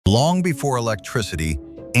Long before electricity,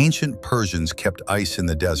 ancient Persians kept ice in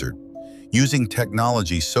the desert, using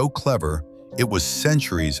technology so clever it was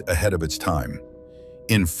centuries ahead of its time.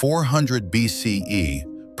 In 400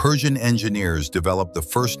 BCE, Persian engineers developed the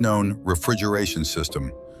first known refrigeration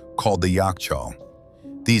system, called the Yakhchal.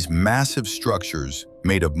 These massive structures,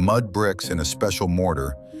 made of mud bricks and a special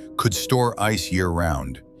mortar, could store ice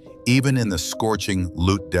year-round, even in the scorching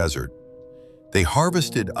Lut Desert. They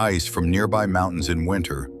harvested ice from nearby mountains in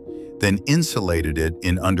winter, then insulated it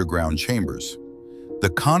in underground chambers. The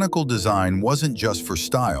conical design wasn't just for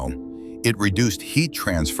style, it reduced heat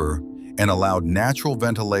transfer and allowed natural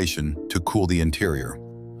ventilation to cool the interior.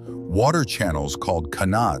 Water channels called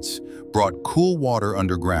qanats brought cool water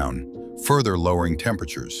underground, further lowering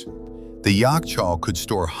temperatures. The Yakhchal could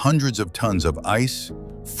store hundreds of tons of ice,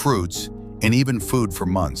 fruits, and even food for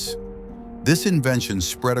months. This invention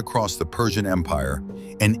spread across the Persian Empire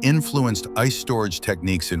and influenced ice storage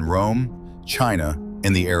techniques in Rome, China,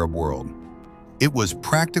 and the Arab world. It was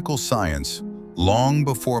practical science long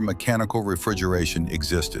before mechanical refrigeration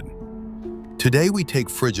existed. Today we take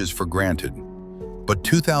fridges for granted, but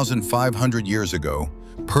 2,500 years ago,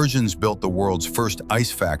 Persians built the world's first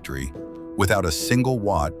ice factory without a single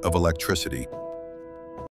watt of electricity.